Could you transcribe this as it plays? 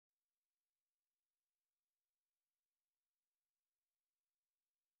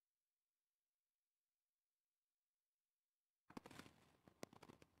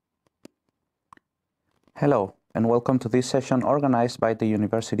Hello, and welcome to this session organized by the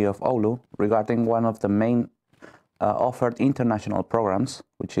University of Oulu regarding one of the main offered international programs,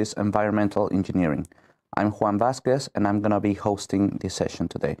 which is environmental engineering. I'm Juan Vazquez, and I'm going to be hosting this session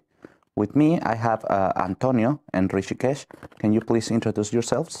today. With me, I have Antonio and Rishikesh. Can you please introduce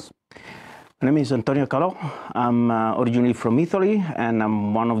yourselves? My name is Antonio Calò. I'm originally from Italy, and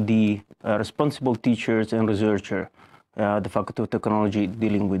I'm one of the responsible teachers and researcher at the Faculty of Technology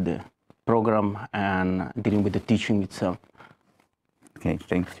dealing with the program and dealing with the teaching itself. Okay,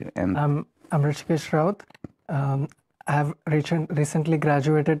 thank you. And I'm Rishikesh Raut. I have recently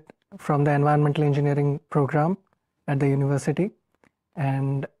graduated from the environmental engineering program at the university,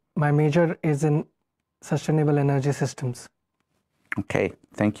 and my major is in sustainable energy systems. okay,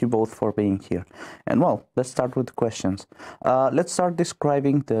 thank you both for being here. And well, let's start with the questions. Let's start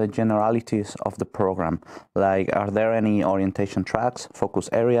describing the generalities of the program. Like, are there any orientation tracks, focus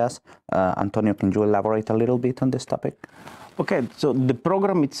areas? Antonio, can you elaborate a little bit on this topic? Okay, so the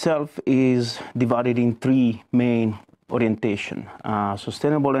program itself is divided in three main orientation: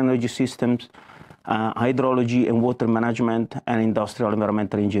 sustainable energy systems, hydrology and water management, and industrial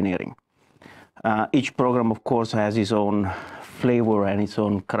environmental engineering. Each program, of course, has its own flavor and its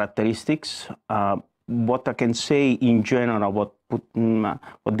own characteristics. What I can say in general,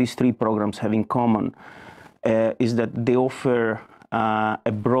 what these three programs have in common is that they offer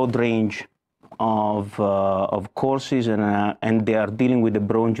a broad range of courses, and they are dealing with a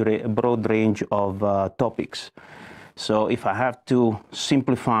broad range of topics. So if I have to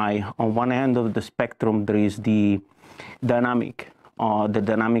simplify, on one end of the spectrum, there is the dynamics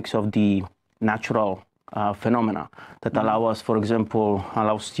of the natural phenomena that allow us, for example,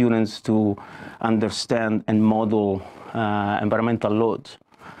 allow students to understand and model environmental loads.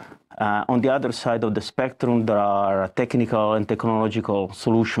 On the other side of the spectrum, there are technical and technological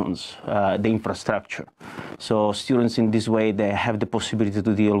solutions, the infrastructure. So students in this way, they have the possibility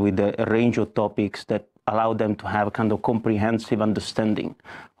to deal with a range of topics that allow them to have a kind of comprehensive understanding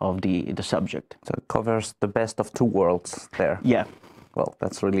of the subject. So it covers the best of two worlds there. Yeah. Well,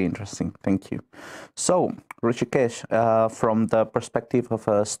 that's really interesting. Thank you. So, Rishikesh, from the perspective of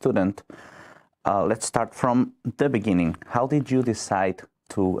a student, let's start from the beginning. How did you decide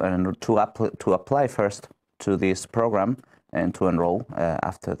to apply first to this program and to enroll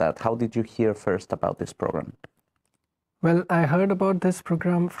after that? How did you hear first about this program? Well, I heard about this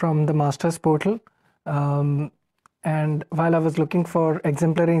program from the Masters portal, and while I was looking for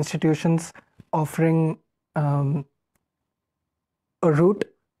exemplary institutions offering a route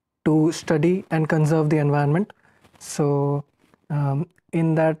to study and conserve the environment. So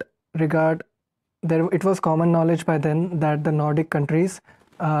in that regard, it was common knowledge by then that the Nordic countries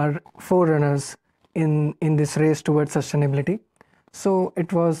are forerunners in this race towards sustainability. So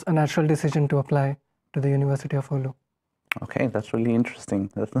it was a natural decision to apply to the University of Oulu. Okay, that's really interesting.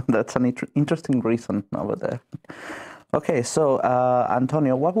 That's an interesting reason over there. Okay, so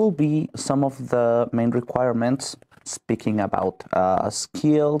Antonio, what will be some of the main requirements, speaking about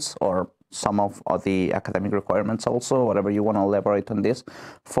skills or some of the academic requirements also, whatever you want to elaborate on this,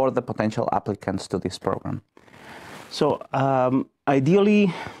 for the potential applicants to this program? So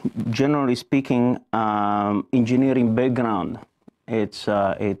ideally, generally speaking, engineering background, it's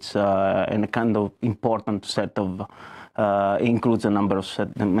a kind of important set of, includes an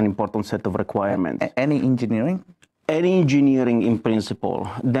important set of requirements. Any engineering? Any engineering in principle.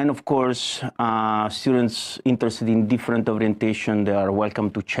 Then, of course, students interested in different orientation, they are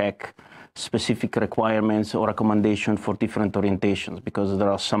welcome to check specific requirements or recommendations for different orientations, because there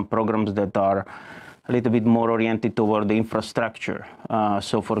are some programs that are a little bit more oriented toward the infrastructure.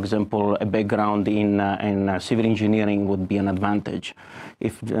 So, for example, a background in civil engineering would be an advantage,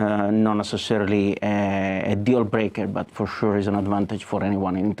 if not necessarily a deal breaker, but for sure is an advantage for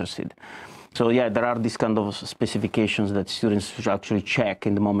anyone interested. So yeah, there are these kind of specifications that students should actually check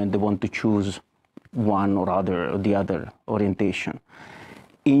in the moment they want to choose one or the other orientation.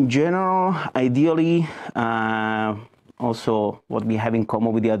 In general, ideally, also what we have in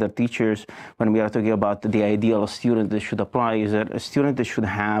common with the other teachers when we are talking about the ideal student that should apply is that a student that should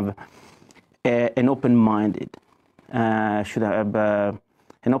have an open-minded, should have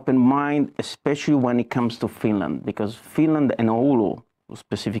an open mind, especially when it comes to Finland, because Finland and Oulu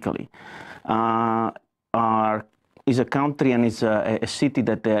specifically is a country and is a city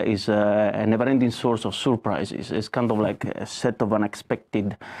that is a never-ending source of surprises. It's kind of like a set of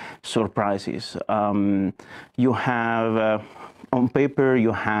unexpected surprises. You have, on paper,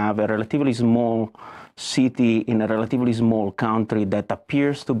 you have a relatively small city in a relatively small country that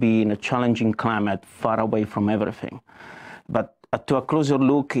appears to be in a challenging climate, far away from everything. But to a closer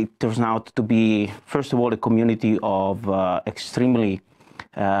look, it turns out to be, first of all, a community of extremely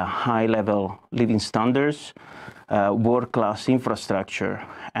high-level living standards, world-class infrastructure,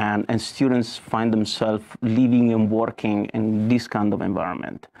 and students find themselves living and working in this kind of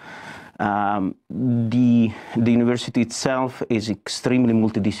environment. The university itself is extremely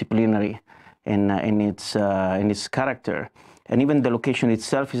multidisciplinary in its character, and even the location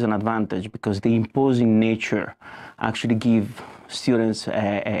itself is an advantage because the imposing nature actually give students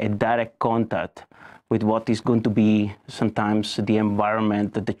a direct contact with what is going to be sometimes the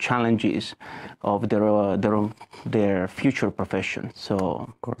environment, the challenges of their future profession. So,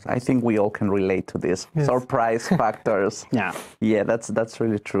 of course, I think we all can relate to this. Yes. Surprise factors. Yeah, that's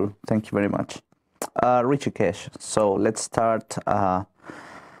really true. Thank you very much, Rishikesh. So let's start.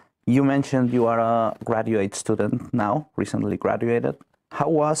 You mentioned you are a graduate student now, recently graduated. How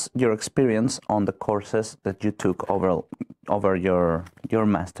was your experience on the courses that you took over your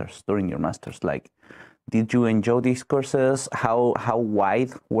masters, during your masters? Like, did you enjoy these courses? How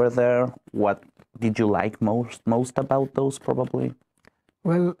wide were they? What did you like most about those, probably?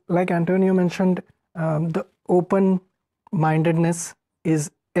 Well, like Antonio mentioned, the open-mindedness is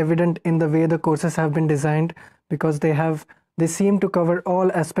evident in the way the courses have been designed, because they seem to cover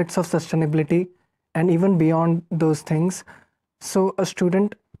all aspects of sustainability and even beyond those things. So a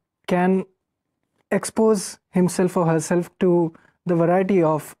student can expose himself or herself to the variety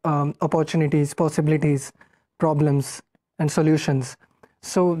of opportunities, possibilities, problems, and solutions.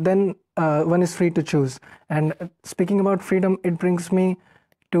 So then one is free to choose. And speaking about freedom, it brings me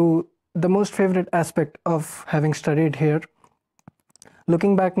to the most favorite aspect of having studied here.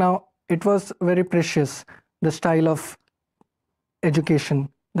 Looking back now, it was very precious, the style of education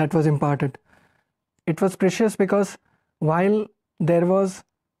that was imparted. It was precious because while there was,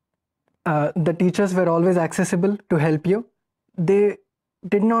 the teachers were always accessible to help you, they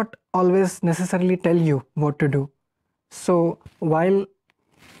did not always necessarily tell you what to do. So while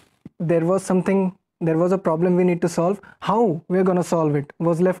there was a problem we need to solve, how we're going to solve it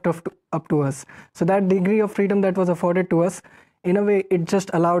was left up to us. So that degree of freedom that was afforded to us, in a way, it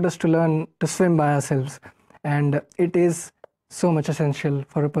just allowed us to learn to swim by ourselves. And it is so much essential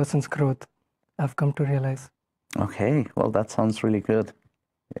for a person's growth, I've come to realize. Okay, well, that sounds really good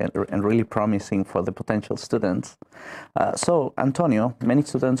and really promising for the potential students. So, Antonio, many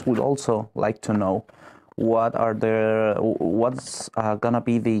students would also like to know what's gonna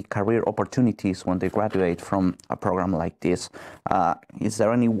be the career opportunities when they graduate from a program like this. Is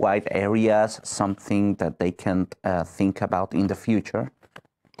there any wide areas, something that they can think about in the future?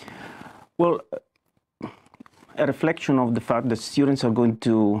 Well, a reflection of the fact that students are going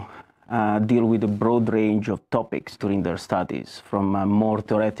to deal with a broad range of topics during their studies, from a more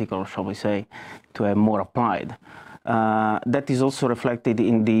theoretical, shall we say, to a more applied. That is also reflected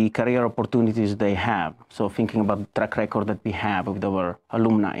in the career opportunities they have. So thinking about the track record that we have with our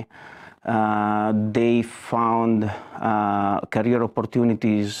alumni, they found career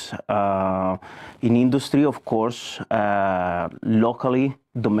opportunities in industry, of course, locally,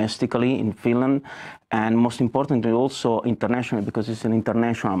 domestically in Finland, and most importantly also internationally, because it's an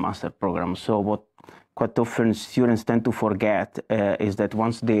international master program. So what quite often students tend to forget is that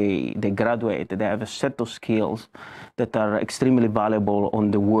once they graduate, they have a set of skills that are extremely valuable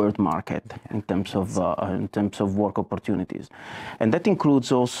on the world market in terms of work opportunities, and that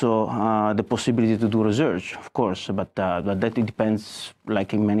includes also the possibility to do research, of course, but that it depends,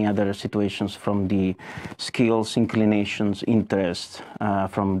 like in many other situations, from the skills, inclinations, interests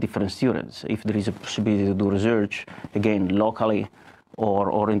from different students. If there is a possibility to do research, again, locally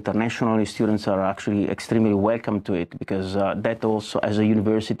or internationally, students are actually extremely welcome to it, because that also, as a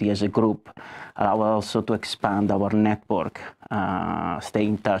university, as a group, allow also to expand our network, stay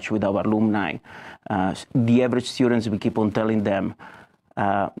in touch with our alumni. The average students, we keep on telling them,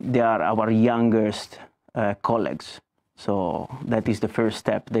 they are our youngest colleagues. So that is the first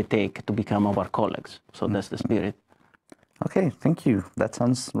step they take to become our colleagues. So that's the spirit. Okay, thank you. That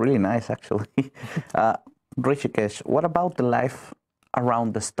sounds really nice, actually. Rishikesh, what about the life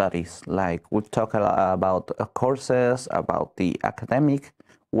around the studies? Like, we've talked about courses, about the academic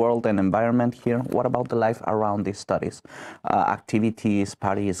world and environment here. What about the life around these studies? Activities,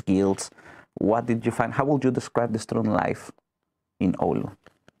 parties, guilds. What did you find? How would you describe the student life in Oulu?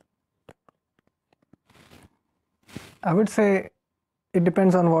 I would say it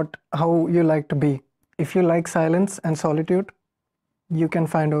depends on how you like to be. If you like silence and solitude, you can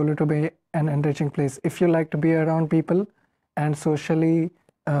find Oulu to be an enriching place. If you like to be around people and socially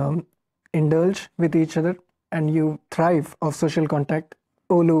indulge with each other, and you thrive of social contact,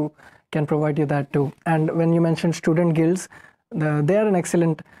 Oulu can provide you that too. And when you mentioned student guilds, they are an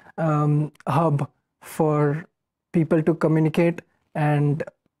excellent hub for people to communicate and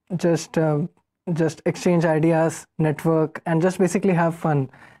just exchange ideas, network, and just basically have fun.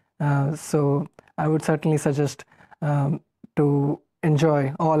 So I would certainly suggest to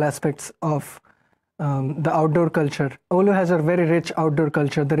enjoy all aspects of the outdoor culture. Oulu has a very rich outdoor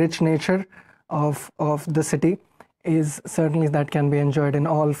culture. The rich nature of the city is certainly that can be enjoyed in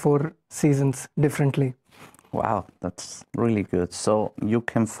all 4 seasons differently. Wow, that's really good. So you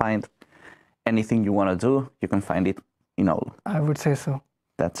can find anything you want to do, you can find it in Oulu. I would say so.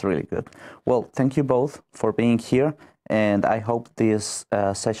 That's really good. Well, thank you both for being here, and I hope this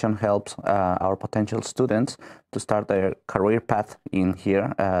session helps our potential students to start their career path in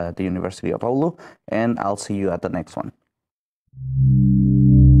here at the University of Oulu, and I'll see you at the next one.